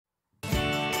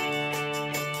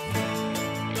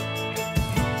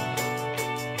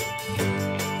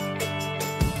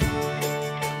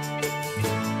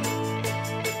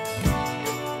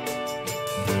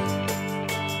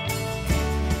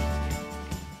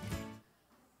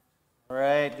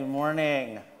Good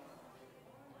morning.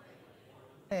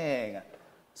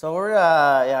 So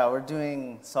we're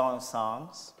doing Song of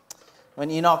Songs. When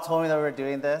Enoch told me that we were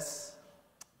doing this,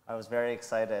 I was very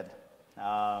excited.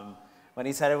 When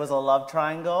he said it was a love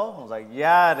triangle, I was like,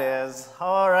 yeah, it is.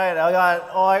 All right,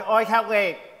 I can't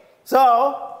wait.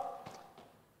 So,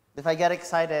 if I get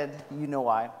excited, you know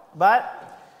why.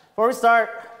 But before we start,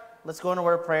 let's go into a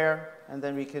word of prayer, and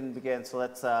then we can begin. So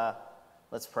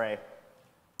let's pray.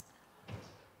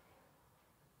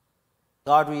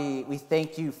 God, we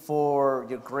thank you for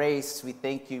your grace. We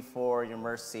thank you for your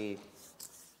mercy.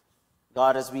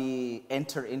 God, as we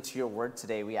enter into your word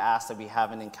today, we ask that we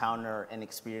have an encounter and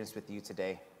experience with you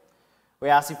today. We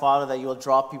ask you, Father, that you will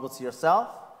draw people to yourself.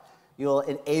 You will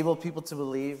enable people to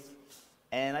believe.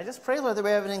 And I just pray, Lord, that we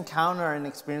have an encounter and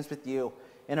experience with you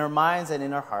in our minds and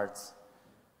in our hearts.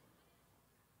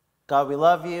 God, we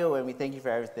love you and we thank you for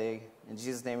everything. In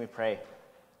Jesus' name we pray.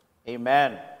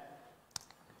 Amen.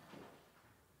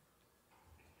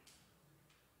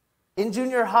 In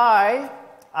junior high,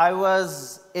 I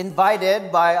was invited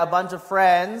by a bunch of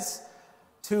friends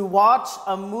to watch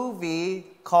a movie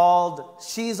called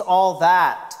She's All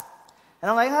That.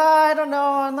 And I'm like, I don't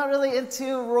know, I'm not really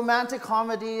into romantic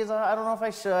comedies, I don't know if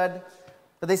I should.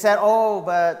 But they said,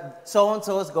 but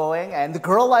so-and-so is going, and the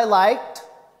girl I liked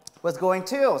was going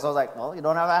too. So I was like, well, you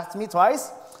don't have to ask me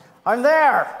twice, I'm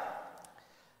there.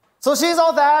 So She's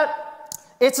All That,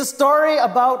 it's a story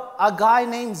about a guy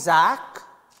named Zach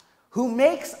who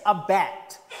makes a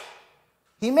bet.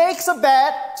 He makes a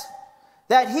bet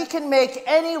that he can make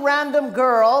any random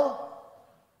girl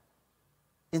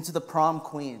into the prom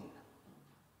queen.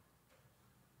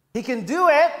 He can do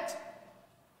it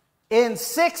in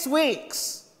 6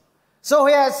 weeks. So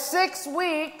he has 6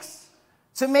 weeks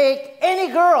to make any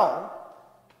girl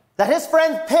that his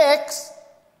friend picks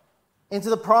into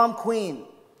the prom queen.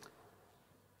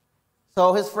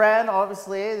 So his friend,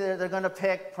 obviously, they're going to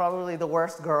pick probably the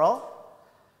worst girl.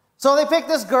 So they pick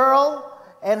this girl,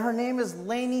 and her name is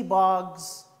Lainey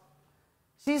Boggs.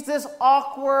 She's this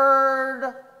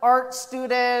awkward art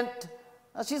student.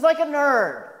 She's like a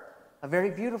nerd, a very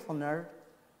beautiful nerd.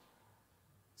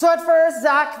 So at first,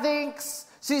 Zach thinks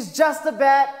she's just a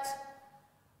bet,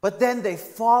 but then they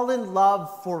fall in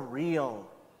love for real.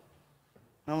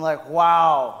 And I'm like,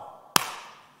 wow.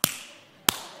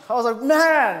 I was like,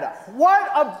 man, what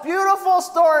a beautiful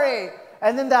story.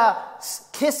 And then the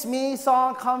Kiss Me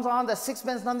song comes on, the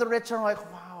Sixpence None the Richer. I'm like,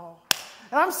 wow.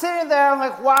 And I'm sitting there, I'm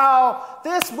like, wow,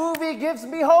 this movie gives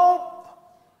me hope.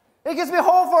 It gives me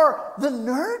hope for the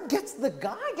nerd gets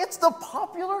the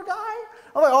popular guy.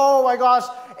 I'm like, oh my gosh,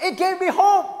 it gave me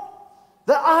hope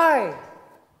that I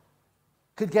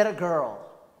could get a girl,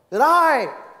 that I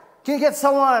can get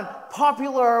someone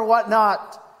popular or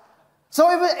whatnot. So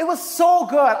it was so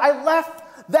good. I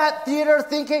left that theater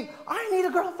thinking, I need a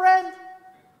girlfriend.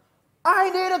 I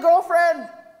need a girlfriend.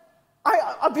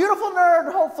 A beautiful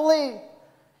nerd, hopefully.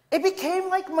 It became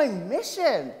like my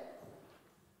mission.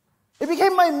 It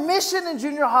became my mission in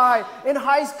junior high, in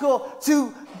high school,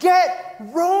 to get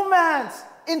romance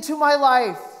into my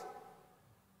life.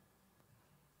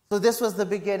 So this was the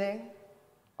beginning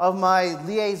of my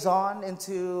liaison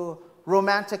into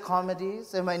romantic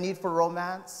comedies and my need for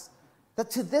romance. That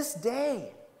to this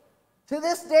day,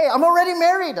 I'm already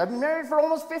married. I've been married for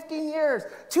almost 15 years.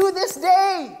 To this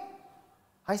day,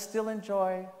 I still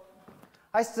enjoy.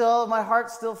 My heart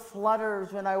still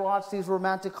flutters when I watch these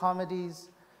romantic comedies.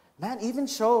 Man, even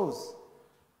shows.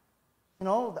 You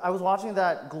know, I was watching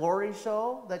that Glory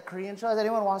show, that Korean show. Has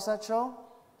anyone watched that show?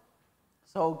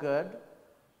 So good.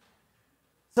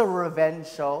 It's a revenge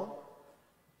show.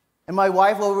 And my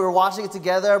wife, when we were watching it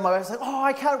together, my wife's like,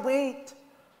 I can't wait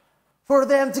for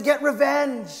them to get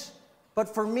revenge. But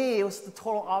for me, it was the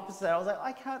total opposite. I was like,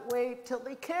 I can't wait till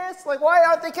they kiss. Like, why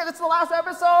aren't they kissing? It's the last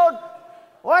episode.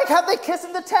 Why can't they kiss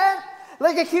in the tent?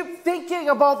 Like, I keep thinking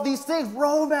about these things.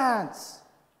 Romance.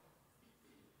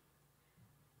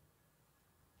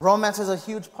 Romance is a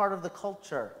huge part of the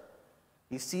culture.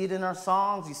 You see it in our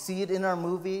songs. You see it in our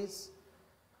movies.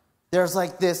 There's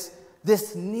like this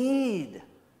need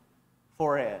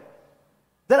for it.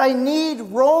 That I need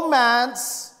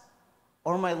romance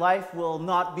or my life will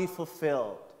not be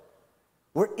fulfilled.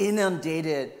 We're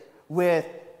inundated with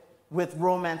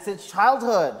romance since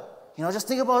childhood. You know, just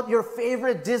think about your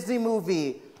favorite Disney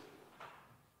movie.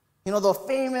 You know,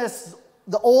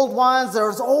 the old ones,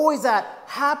 there's always that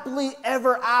happily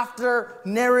ever after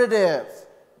narrative.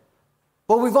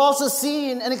 But we've also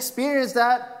seen and experienced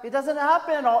that it doesn't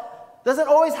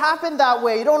always happen that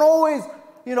way. You don't always,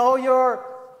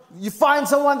 you find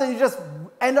someone that you just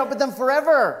end up with them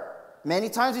forever. Many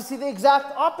times we see the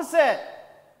exact opposite.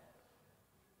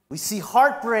 We see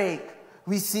heartbreak.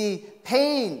 We see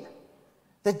pain.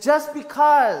 That just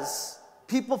because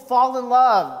people fall in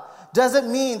love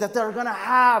doesn't mean that they're going to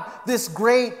have this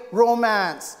great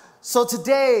romance. So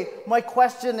today, my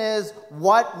question is,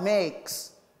 what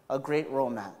makes a great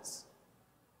romance?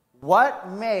 What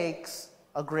makes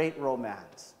a great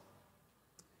romance?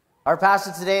 Our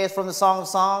passage today is from the Song of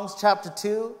Songs, chapter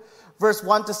 2, verse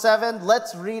 1 to 7.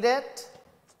 Let's read it.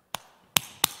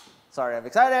 Sorry, I'm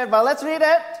excited, but let's read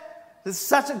it. This is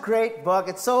such a great book.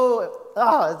 It's so,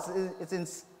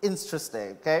 it's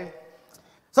interesting, okay?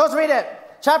 So let's read it.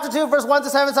 Chapter 2, verse 1 to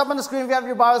 7. It's up on the screen. If you have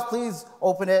your Bibles, please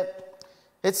open it.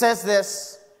 It says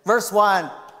this, verse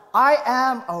 1. I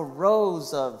am a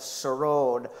rose of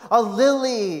Sharon, a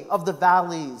lily of the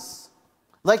valleys.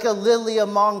 Like a lily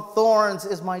among thorns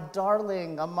is my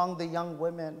darling among the young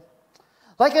women.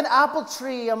 Like an apple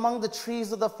tree among the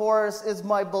trees of the forest is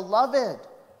my beloved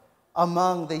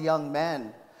among the young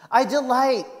men. I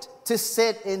delight to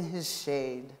sit in his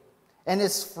shade, and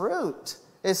his fruit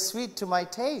is sweet to my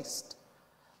taste.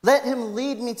 Let him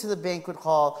lead me to the banquet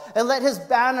hall, and let his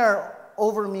banner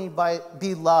over me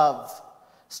be love.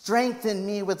 Strengthen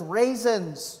me with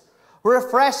raisins,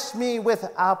 refresh me with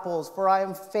apples, for I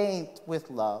am faint with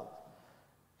love.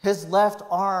 His left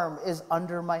arm is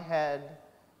under my head,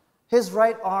 his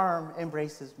right arm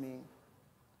embraces me.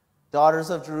 Daughters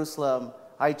of Jerusalem,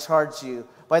 I charge you,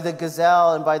 by the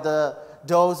gazelle and by the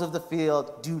does of the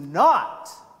field, do not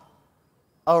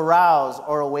arouse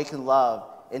or awaken love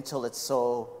until it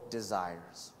so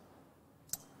desires.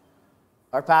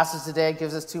 Our passage today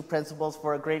gives us two principles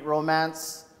for a great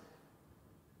romance.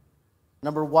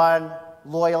 Number 1,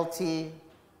 loyalty.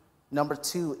 Number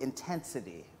 2,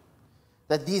 intensity.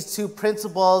 That these two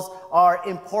principles are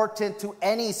important to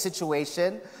any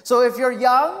situation. So if you're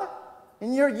young,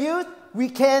 in your youth, we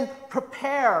can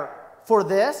prepare for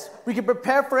this. We can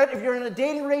prepare for it. If you're in a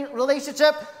dating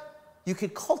relationship, you can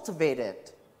cultivate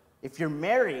it. If you're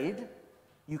married,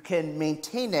 you can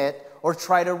maintain it or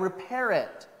try to repair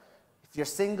it. If you're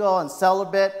single and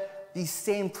celibate, these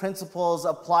same principles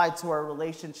apply to our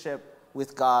relationship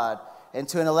with God and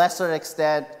to a lesser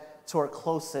extent to our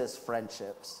closest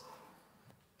friendships.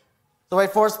 So my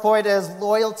first point is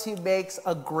loyalty makes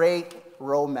a great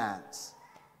romance.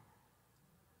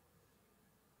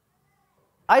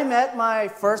 I met my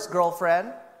first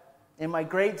girlfriend in my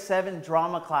grade 7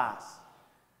 drama class.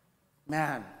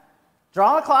 Man,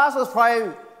 drama class was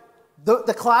probably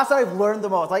the class that I've learned the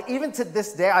most. Like, even to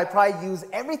this day, I probably use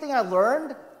everything I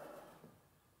learned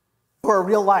for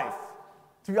real life,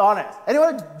 to be honest.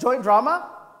 Anyone join drama?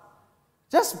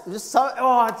 Just it's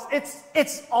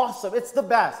awesome. It's the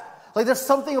best. Like, there's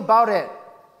something about it.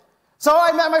 So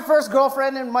I met my first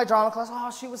girlfriend in my drama class.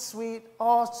 Oh, she was sweet.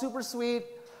 Oh, super sweet.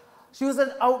 She was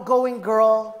an outgoing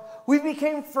girl. We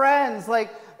became friends, like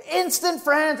instant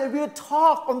friends, and we would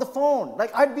talk on the phone.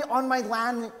 Like, I'd be on my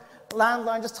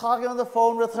landline just talking on the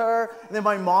phone with her, and then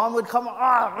my mom would come.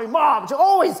 My mom, she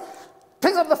always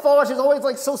picks up the phone. She's always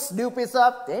like so snoopy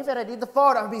stuff. David, I need the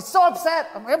phone. I would be so upset.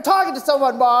 I'm talking to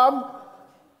someone, Mom.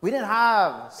 We didn't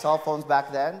have cell phones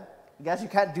back then. I guess you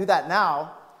can't do that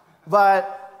now.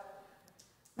 But,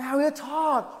 man, we would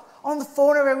talk on the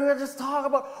phone, and we would just talk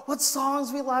about what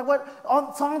songs we like,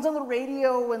 songs on the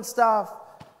radio and stuff.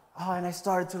 Oh, and I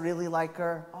started to really like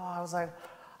her. Oh,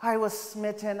 I was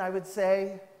smitten, I would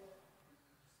say.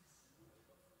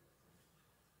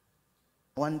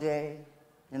 One day,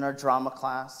 in our drama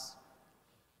class,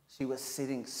 she was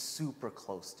sitting super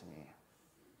close to me.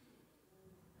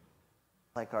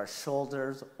 Like our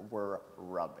shoulders were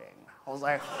rubbing. I was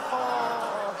like,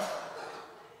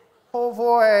 oh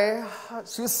boy.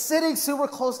 She was sitting super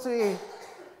close to me. And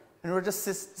we were just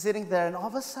sitting there, and all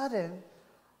of a sudden,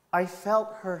 I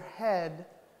felt her head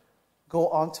go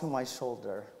onto my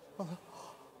shoulder.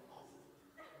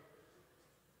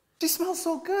 She smells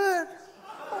so good.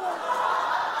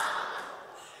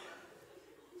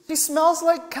 She smells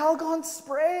like Calgon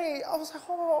spray. I was like,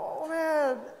 oh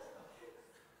man.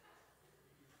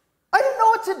 I didn't know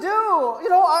what to do. You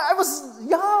know, I was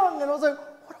young, and I was like,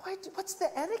 what do I do? What's the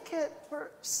etiquette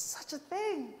for such a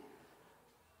thing?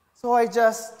 So I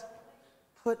just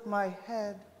put my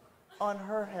head on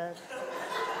her head.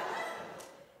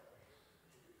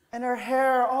 And her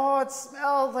hair, it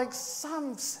smelled like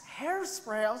some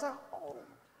hairspray. I was like, oh,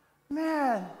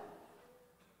 man.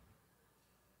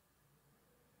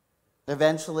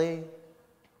 Eventually,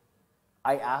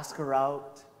 I ask her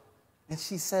out, and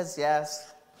she says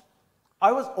yes.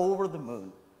 I was over the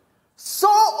moon. So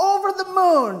over the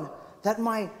moon that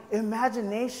my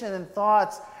imagination and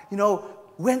thoughts,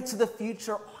 went to the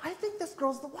future. Oh, I think this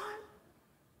girl's the one.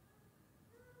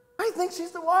 I I think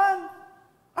she's the one.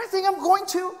 I think I'm going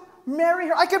to marry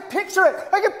her. I can picture it.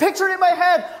 I can picture it in my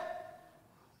head.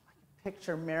 I can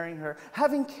picture marrying her,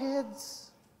 having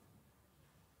kids.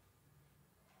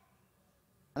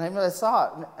 And I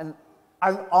saw it, and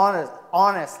I'm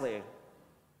honestly,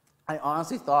 I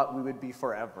honestly thought we would be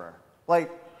forever. Like,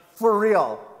 for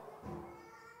real.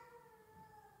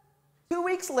 2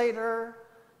 weeks later,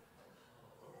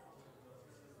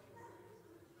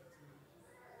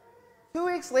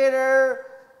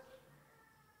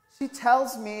 she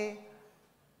tells me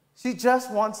she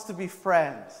just wants to be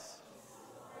friends.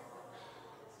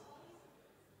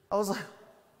 I was like,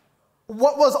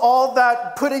 what was all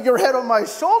that putting your head on my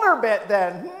shoulder bit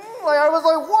then? Like, I was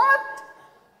like, what?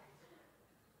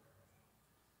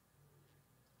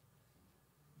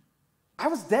 I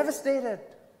was devastated.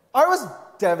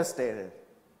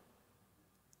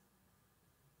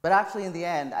 But actually, in the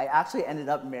end, I actually ended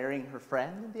up marrying her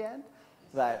friend in the end.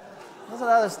 But that's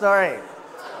another story.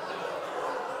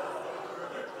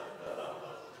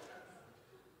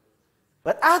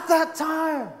 But at that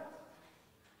time,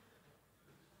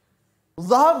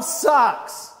 love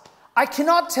sucks. I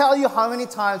cannot tell you how many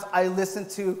times I listened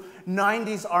to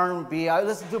 90s R&B. I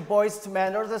listened to Boyz II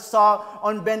Men. There was a song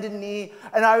on Bended Knee,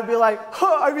 and I would be like,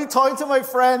 I'd be talking to my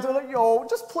friends. I'm like, yo,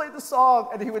 just play the song.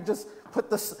 And he would just put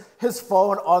his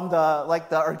phone on the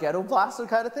Arghetto blaster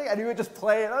kind of thing, and he would just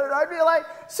play it. And I'd be like,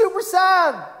 super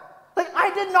sad. Like,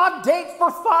 I did not date for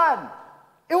fun.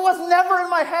 It was never in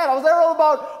my head. I was never all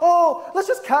about, let's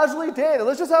just casually date.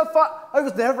 Let's just have fun.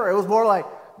 It was more like,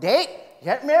 date,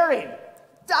 get married.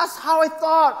 That's how I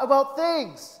thought about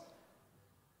things.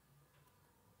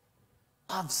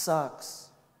 Love sucks.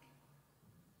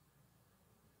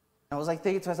 I was like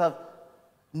thinking to myself,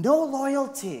 no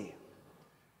loyalty,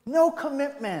 no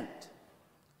commitment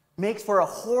makes for a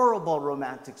horrible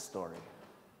romantic story.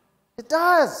 It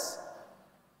does.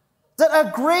 That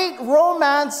a great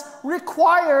romance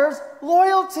requires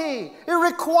loyalty. It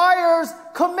requires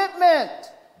commitment.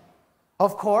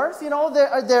 Of course,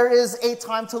 there is a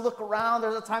time to look around.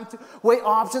 There's a time to weigh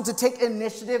options, to take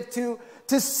initiative,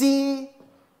 to see.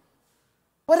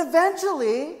 But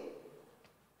eventually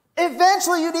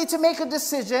you need to make a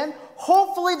decision,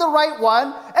 hopefully the right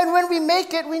one. And when we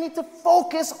make it, we need to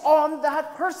focus on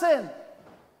that person.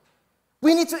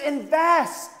 We need to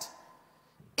invest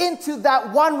into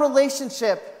that one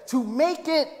relationship to make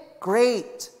it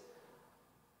great.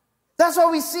 That's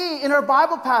what we see in our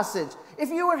Bible passage. If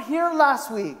you were here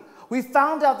last week, we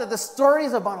found out that the story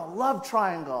is about a love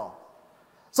triangle.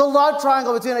 It's a love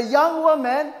triangle between a young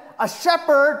woman, a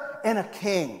shepherd, and a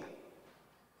king.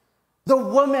 The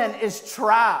woman is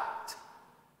trapped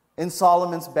in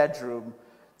Solomon's bedroom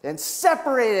and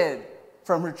separated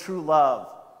from her true love,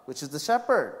 which is the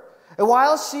shepherd. And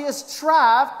while she is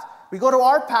trapped, we go to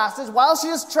our passage, while she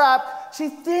is trapped,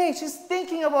 she's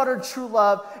thinking about her true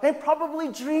love and probably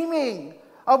dreaming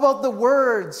about the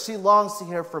words she longs to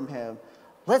hear from him.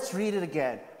 Let's read it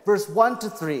again. Verse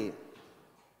 1-3.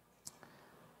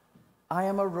 I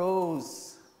am a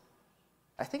rose.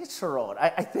 I think it's Sharon.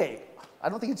 I think. I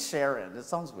don't think it's Sharon. It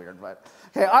sounds weird, but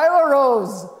okay. I am a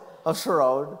rose of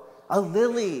Sharon, a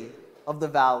lily of the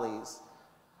valleys.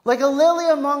 Like a lily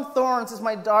among thorns is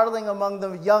my darling among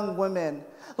the young women.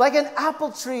 Like an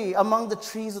apple tree among the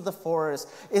trees of the forest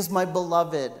is my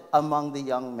beloved among the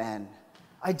young men.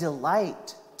 I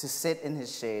delight to sit in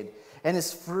his shade, and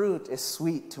his fruit is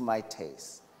sweet to my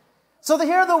taste. So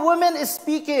here the woman is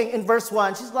speaking in verse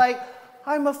 1. She's like,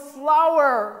 I'm a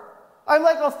flower. I'm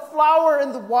like a flower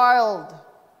in the wild.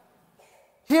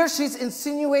 Here she's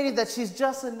insinuating that she's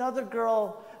just another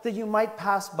girl that you might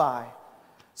pass by.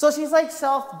 So she's like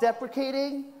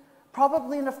self-deprecating,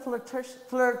 probably in a flirtatious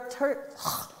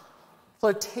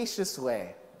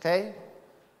way, okay?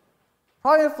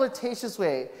 Probably in a flirtatious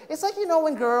way. It's like,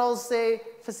 when girls say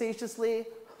facetiously,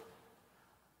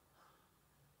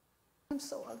 I'm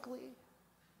so ugly.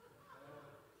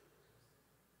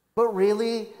 But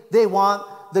really, they want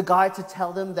the guy to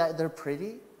tell them that they're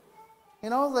pretty.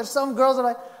 There's some girls that are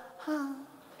like, I'm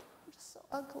just so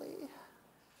ugly.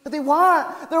 But they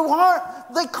want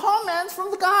like comments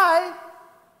from the guy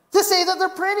to say that they're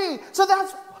pretty. So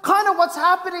that's kind of what's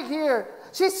happening here.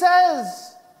 She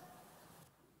says,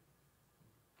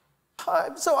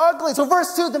 I'm so ugly. So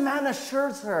verse 2, the man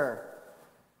assures her,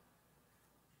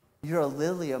 you're a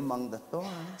lily among the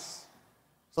thorns.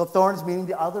 So thorns meaning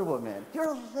the other woman.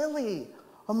 You're a lily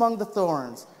among the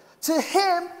thorns. To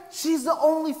him, she's the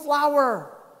only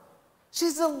flower.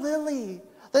 She's a lily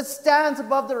that stands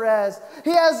above the rest.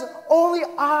 He has only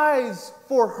eyes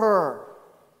for her.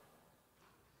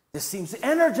 This seems to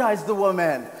energize the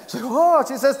woman. She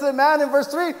says to the man in verse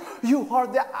 3, you are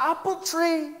the apple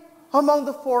tree among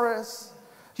the forests.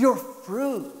 Your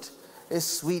fruit is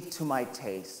sweet to my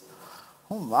taste.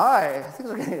 Oh my, things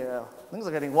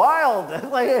are getting wild.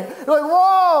 like,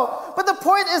 whoa. But the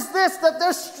point is this, that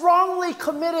they're strongly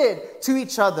committed to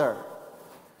each other.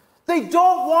 They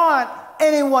don't want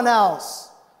anyone else.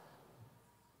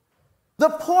 The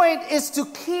point is to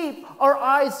keep our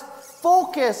eyes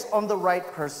focused on the right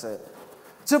person,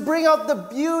 to bring out the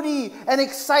beauty and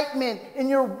excitement in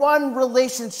your one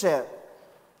relationship.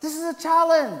 This is a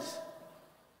challenge.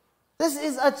 This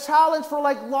is a challenge for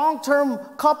like long-term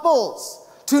couples,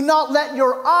 to not let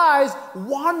your eyes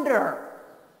wander.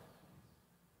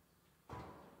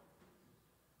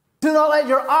 To not let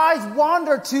your eyes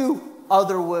wander to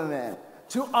other women,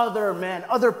 to other men,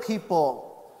 other people.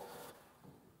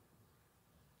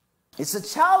 It's a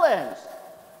challenge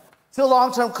to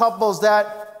long-term couples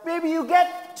that maybe you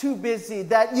get too busy,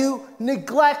 that you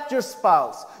neglect your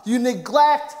spouse, you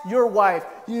neglect your wife,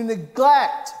 you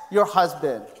neglect your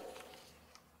husband.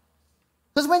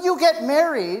 Because when you get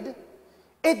married,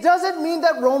 it doesn't mean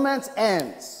that romance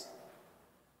ends.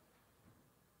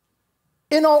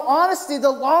 In all honesty, the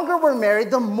longer we're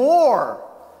married, the more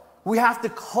we have to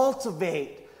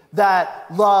cultivate that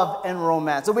love and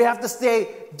romance. So we have to stay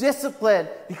disciplined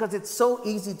because it's so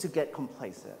easy to get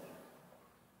complacent.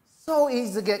 So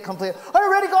easy to get complacent. I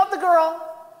already got the girl.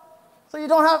 So you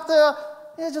don't have to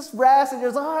just rest and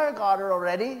just, I got her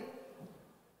already.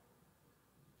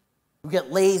 We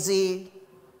get lazy.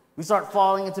 We start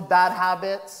falling into bad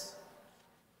habits.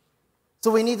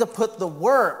 So we need to put the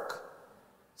work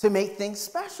to make things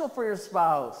special for your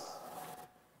spouse.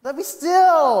 Let me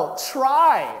still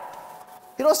try.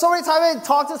 So many times I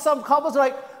talk to some couples, they're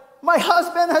like, my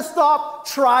husband has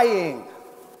stopped trying.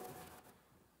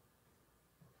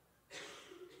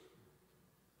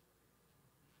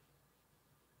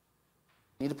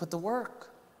 You need to put the work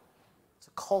to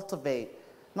cultivate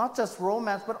not just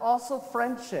romance, but also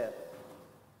friendship.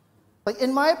 Like,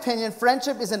 in my opinion,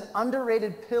 friendship is an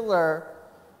underrated pillar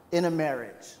in a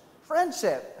marriage.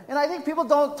 Friendship. And I think people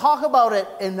don't talk about it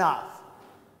enough.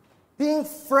 Being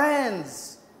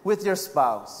friends with your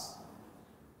spouse.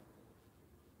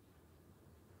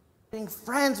 Being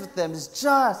friends with them is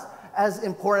just as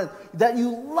important. That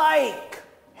you like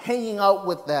hanging out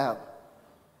with them.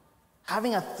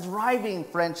 Having a thriving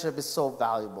friendship is so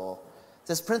valuable.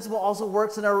 This principle also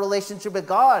works in our relationship with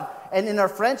God and in our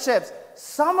friendships.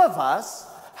 Some of us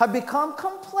have become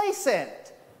complacent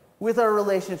with our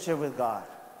relationship with God.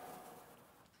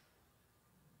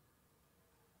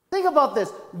 Think about this.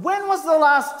 When was the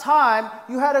last time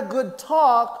you had a good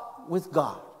talk with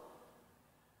God?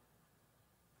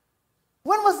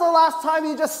 When was the last time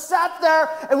you just sat there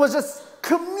and was just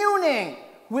communing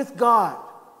with God?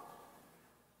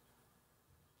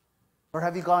 Or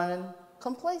have you gotten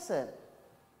complacent?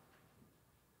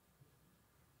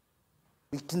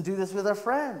 We can do this with our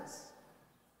friends.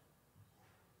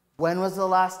 When was the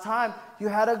last time you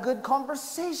had a good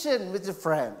conversation with your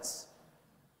friends?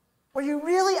 Where you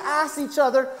really ask each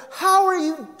other, how are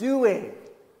you doing?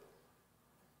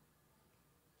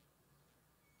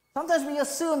 Sometimes we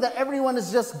assume that everyone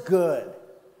is just good.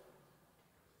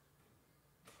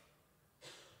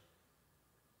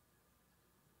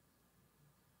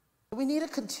 We need to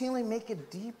continually make it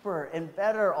deeper and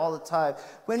better all the time.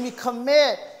 When we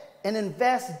commit and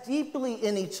invest deeply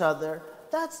in each other,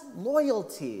 that's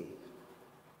loyalty.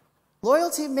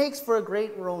 Loyalty makes for a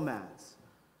great romance.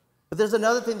 But there's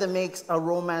another thing that makes a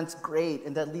romance great,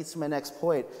 and that leads to my next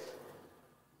point.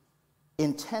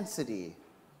 Intensity,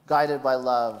 guided by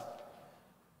love,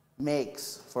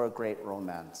 makes for a great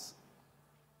romance.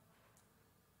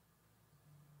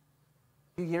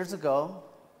 A few years ago,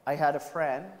 I had a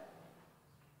friend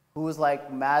who was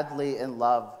like madly in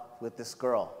love with this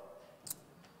girl.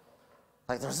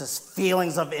 Like there's this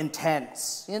feelings of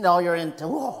intense. You're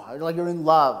in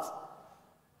love.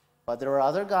 But there were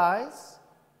other guys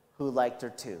who liked her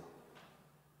too.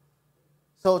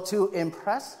 So to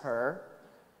impress her,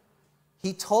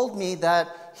 he told me that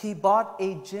he bought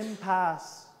a gym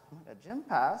pass. A gym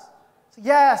pass? So,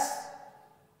 yes,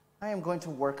 I am going to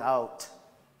work out.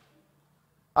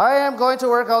 I am going to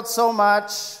work out so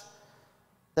much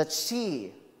that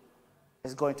she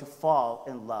is going to fall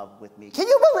in love with me. Can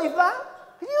you believe that?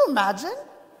 Can you imagine?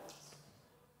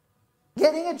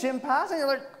 Getting a gym pass and you're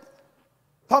like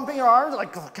pumping your arms,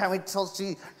 like, oh, can't wait till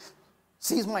she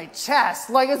sees my chest.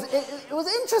 Like, it was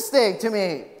interesting to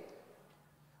me.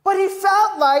 But he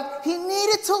felt like he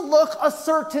needed to look a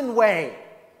certain way.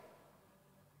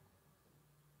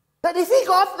 That if he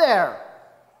got there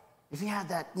if he had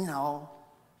that,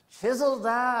 chiseled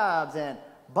abs and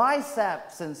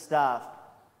biceps and stuff,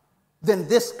 then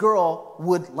this girl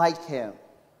would like him.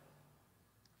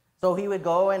 So he would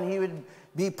go and he would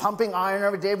be pumping iron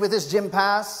every day with his gym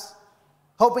pass,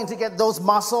 hoping to get those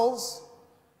muscles.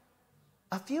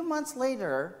 A few months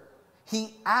later,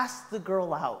 he asked the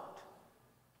girl out.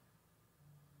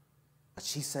 But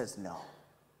she says no.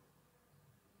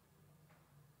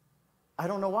 I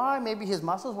don't know why. Maybe his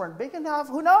muscles weren't big enough.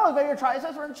 Who knows? Maybe your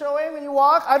triceps weren't showing when you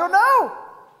walk. I don't know.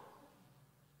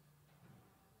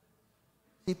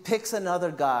 He picks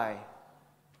another guy,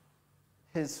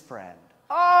 his friend.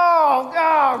 Oh,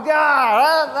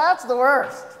 God, that's the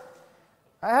worst.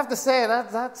 I have to say,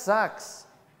 that sucks.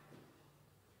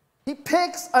 He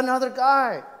picks another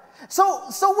guy.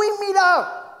 So we meet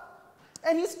up,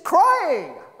 and he's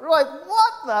crying. We're like,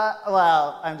 what the?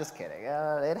 Well, I'm just kidding.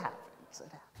 It happens.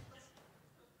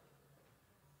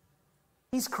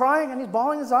 He's crying, and he's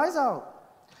bawling his eyes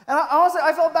out. And honestly,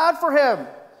 I felt bad for him.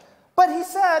 But he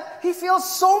said he feels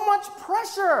so much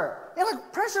pressure. You're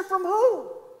like, pressure from who?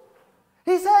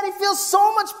 He said he feels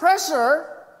so much pressure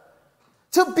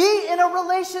to be in a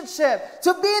relationship,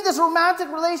 to be in this romantic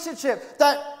relationship,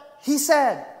 that he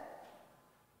said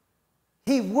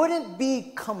he wouldn't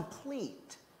be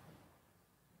complete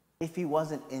if he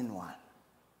wasn't in one.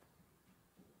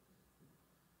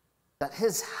 That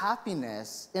his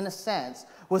happiness, in a sense,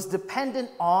 was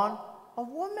dependent on a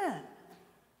woman.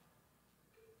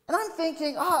 And I'm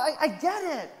thinking, I get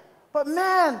it. But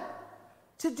man,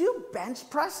 to do bench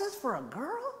presses for a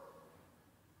girl?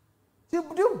 To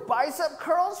do bicep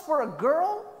curls for a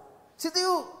girl? To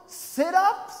do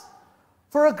sit-ups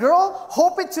for a girl?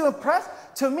 Hoping to impress?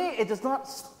 To me, it does not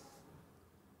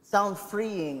sound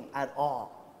freeing at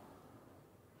all.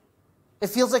 It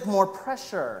feels like more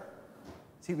pressure,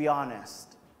 to be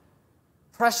honest.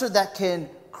 Pressure that can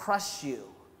crush you.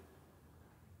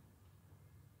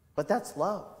 But that's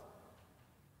love.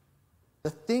 The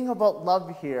thing about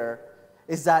love here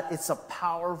is that it's a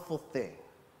powerful thing.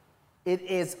 It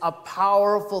is a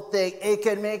powerful thing. It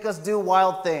can make us do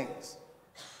wild things.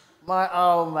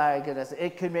 Oh my goodness.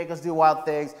 It could make us do wild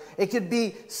things. It could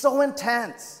be so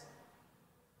intense.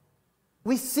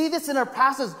 We see this in our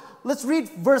passage. Let's read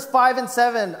verse 5 and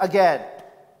 7 again.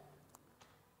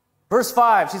 Verse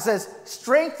 5, she says,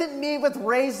 strengthen me with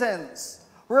raisins.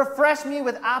 Refresh me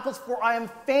with apples, for I am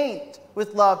faint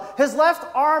with love. His left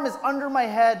arm is under my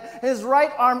head. His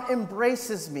right arm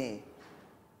embraces me.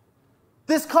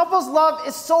 This couple's love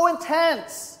is so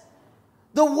intense.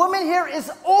 The woman here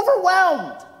is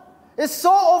overwhelmed. Is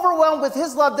so overwhelmed with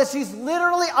his love that she's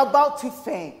literally about to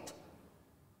faint.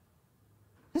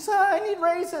 She said, I need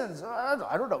raisins. I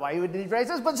don't know why you would need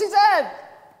raisins, but she said,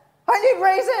 I need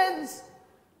raisins.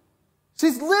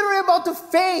 She's literally about to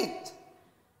faint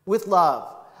with love.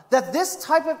 That this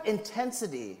type of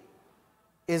intensity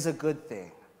is a good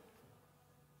thing.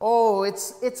 Oh,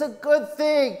 it's a good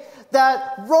thing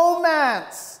that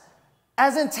romance,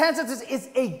 as intense as it is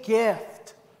a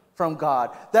gift from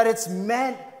God, that it's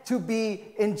meant to be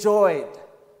enjoyed.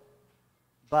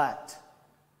 But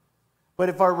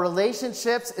if our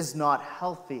relationships is not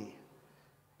healthy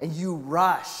and you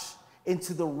rush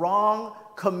into the wrong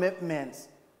commitments,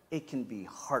 it can be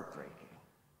heartbreaking.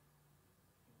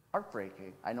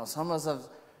 Heartbreaking. I know some of us have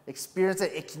experienced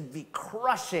it. It can be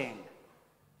crushing.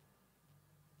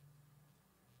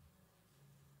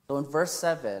 So in verse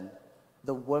 7,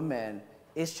 the woman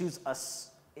issues a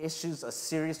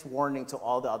serious warning to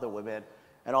all the other women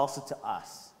and also to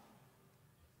us.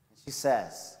 She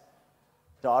says,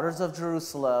 daughters of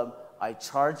Jerusalem, I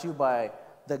charge you by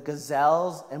the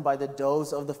gazelles and by the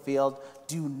does of the field,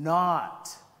 do not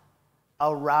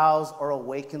arouse or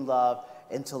awaken love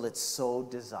until it so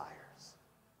desires.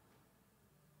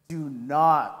 Do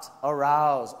not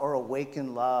arouse or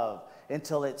awaken love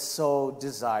until it so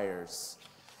desires.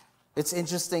 It's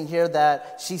interesting here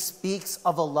that she speaks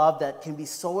of a love that can be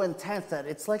so intense that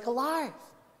it's like alive.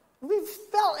 If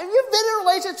you've been in a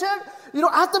relationship,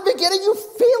 at the beginning you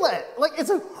feel it. Like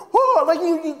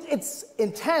it's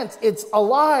intense, it's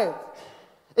alive.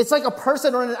 It's like a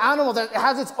person or an animal that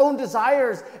has its own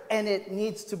desires and it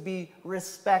needs to be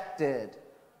respected.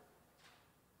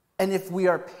 And if we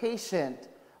are patient,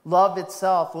 love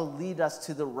itself will lead us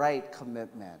to the right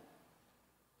commitment.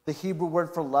 The Hebrew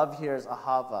word for love here is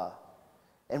ahava.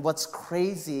 And what's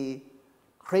crazy,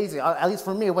 at least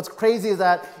for me, what's crazy is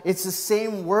that it's the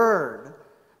same word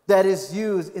that is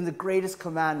used in the greatest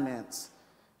commandments.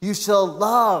 You shall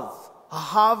love,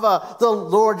 ahava, the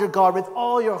Lord your God with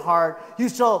all your heart. You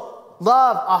shall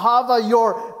love, ahava,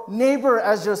 your neighbor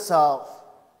as yourself.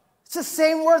 It's the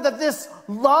same word that this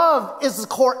love is the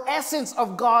core essence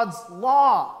of God's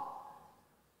law.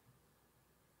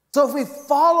 So if we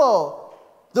follow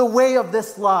the way of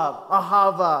this love,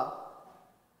 ahava,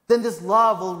 then this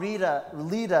love will lead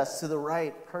us to the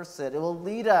right person. It will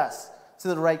lead us to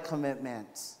the right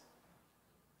commitment.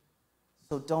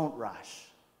 So don't rush.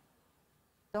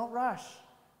 Don't rush.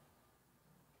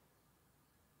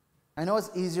 I know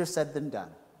it's easier said than done.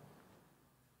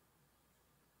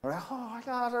 We're like, oh my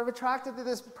God, I'm attracted to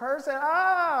this person.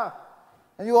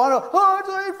 And you want to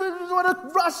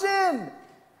rush in.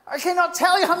 I cannot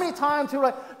tell you how many times you're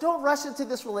like, don't rush into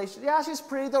this relationship. Yeah, she's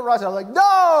pretty, don't rush. I'm like,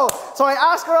 no. So I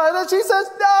ask her, and then she says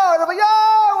no. And I'm like,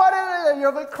 oh, what is it? And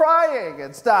you're like crying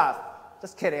and stuff.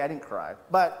 Just kidding, I didn't cry.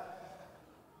 But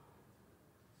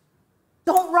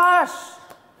don't rush.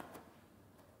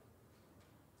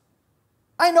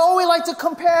 I know we like to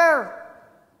compare.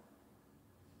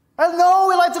 I know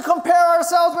we like to compare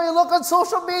ourselves when you look on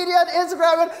social media and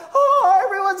Instagram and, oh,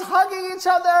 everyone's hugging each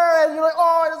other. And you're like,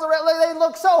 oh, they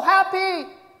look so happy.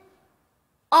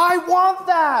 I want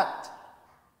that.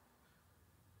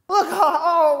 Look,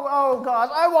 oh gosh,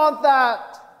 I want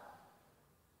that.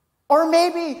 Or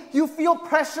maybe you feel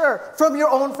pressure from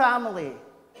your own family.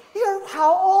 You're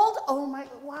how old? Oh my,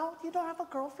 wow, you don't have a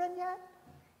girlfriend yet?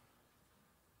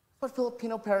 What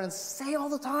Filipino parents say all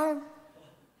the time.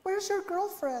 Where's your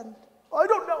girlfriend? Oh, I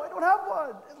don't know. I don't have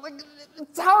one.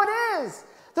 It's how it is.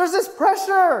 There's this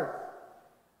pressure.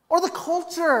 Or the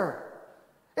culture.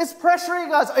 It's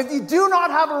pressuring us. If you do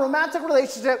not have a romantic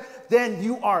relationship, then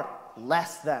you are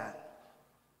less than.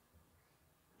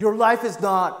 Your life is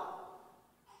not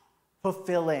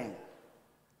fulfilling.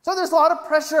 So there's a lot of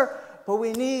pressure, but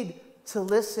we need to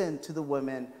listen to the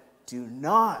women. Do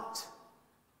not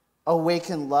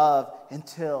awaken love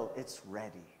until it's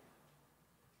ready.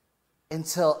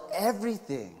 Until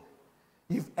everything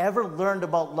you've ever learned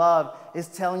about love is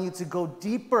telling you to go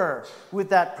deeper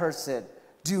with that person.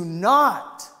 Do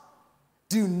not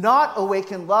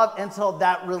awaken love until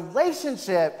that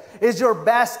relationship is your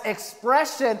best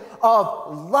expression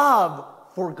of love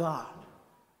for God,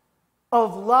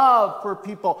 of love for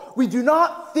people. We do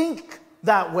not think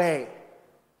that way.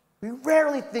 We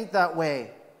rarely think that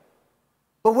way.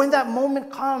 But when that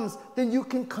moment comes, then you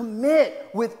can commit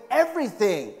with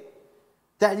everything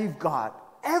that you've got.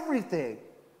 Everything.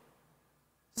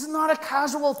 This is not a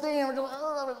casual thing.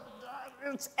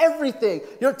 It's everything.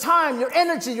 Your time, your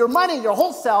energy, your money, your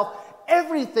whole self,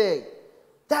 everything.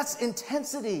 That's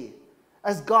intensity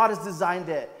as God has designed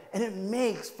it. And it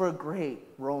makes for a great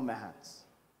romance.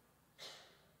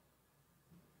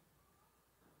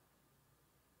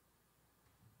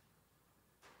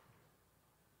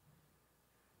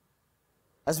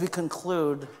 As we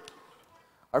conclude,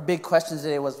 our big question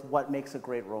today was, what makes a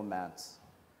great romance?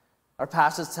 Our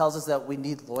passage tells us that we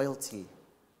need loyalty,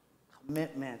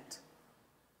 commitment.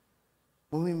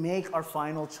 When we make our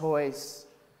final choice,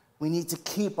 we need to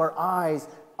keep our eyes,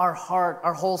 our heart,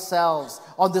 our whole selves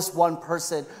on this one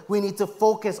person. We need to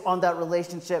focus on that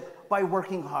relationship by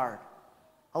working hard.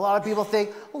 A lot of people think,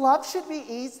 love should be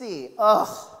easy. Ugh,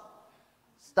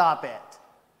 stop it.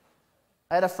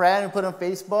 I had a friend who put on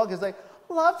Facebook, he's like,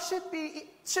 love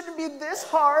shouldn't be this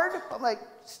hard. I'm like,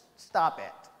 stop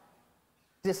it.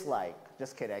 Dislike.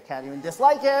 Just kidding, I can't even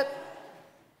dislike it.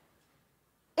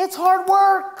 It's hard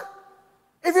work.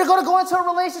 If you're going to go into a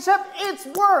relationship, it's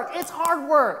work. It's hard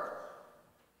work.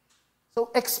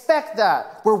 So expect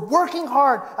that. We're working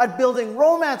hard at building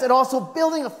romance and also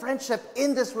building a friendship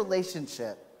in this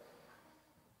relationship.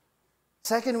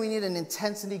 Second, we need an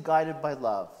intensity guided by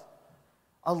love.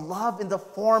 A love in the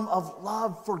form of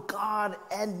love for God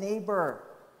and neighbor.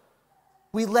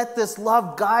 We let this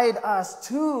love guide us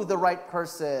to the right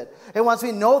person. And once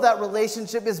we know that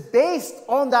relationship is based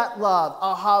on that love,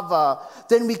 ahava,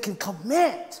 then we can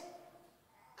commit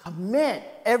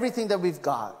everything that we've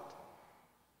got.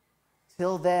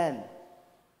 Till then,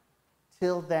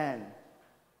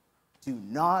 do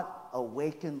not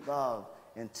awaken love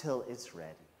until it's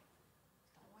ready.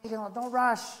 Don't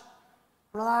rush.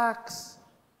 Relax.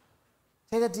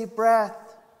 Take a deep breath.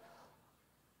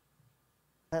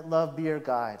 Let love be your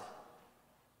guide.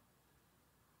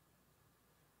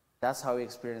 That's how we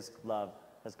experience love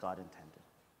as God intended.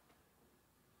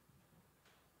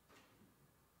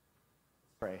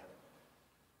 Pray.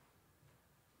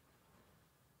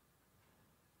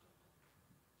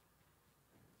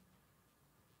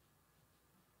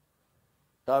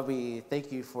 God, we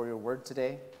thank you for your word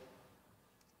today.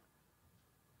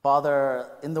 Father,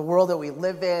 in the world that we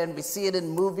live in, we see it in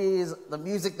movies, the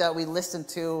music that we listen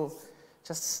to,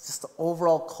 just the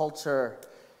overall culture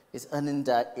is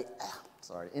inundated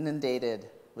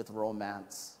with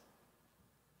romance.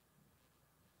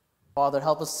 Father,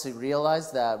 help us to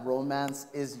realize that romance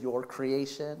is your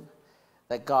creation,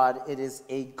 that God, it is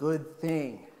a good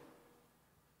thing.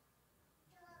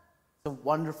 It's a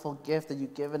wonderful gift that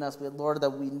you've given us, Lord,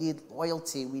 that we need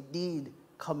loyalty, we need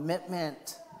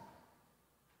commitment.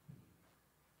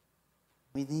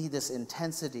 We need this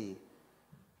intensity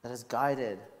that is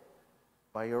guided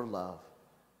by your love.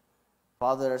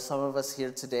 Father, there are some of us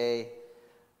here today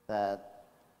that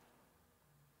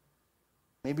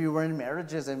maybe we're in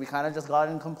marriages and we kind of just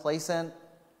gotten complacent.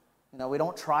 We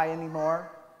don't try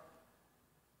anymore.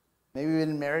 Maybe we've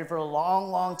been married for a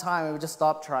long, long time and we just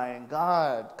stopped trying.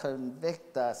 God,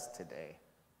 convict us today.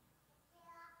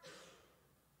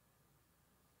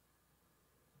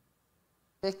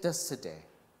 Convict us today.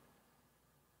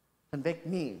 Convict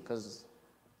me, because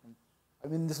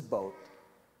I'm in this boat.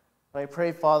 But I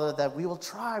pray, Father, that we will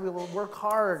try, we will work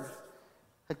hard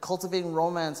at cultivating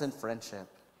romance and friendship.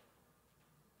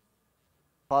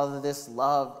 Father, this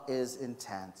love is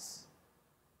intense.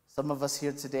 Some of us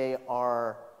here today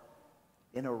are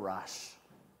in a rush.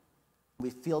 We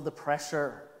feel the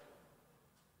pressure,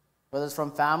 whether it's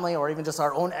from family or even just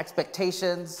our own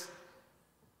expectations,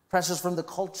 pressures from the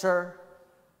culture.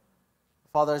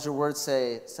 Father, as your word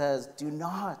says, do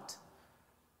not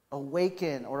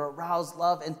awaken or arouse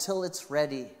love until it's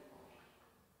ready.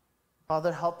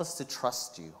 Father, help us to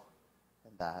trust you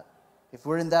in that. If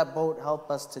we're in that boat,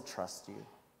 help us to trust you.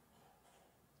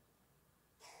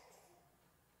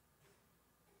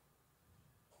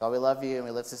 God, we love you and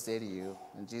we lift this day to you.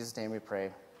 In Jesus' name we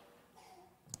pray.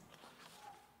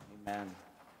 Amen.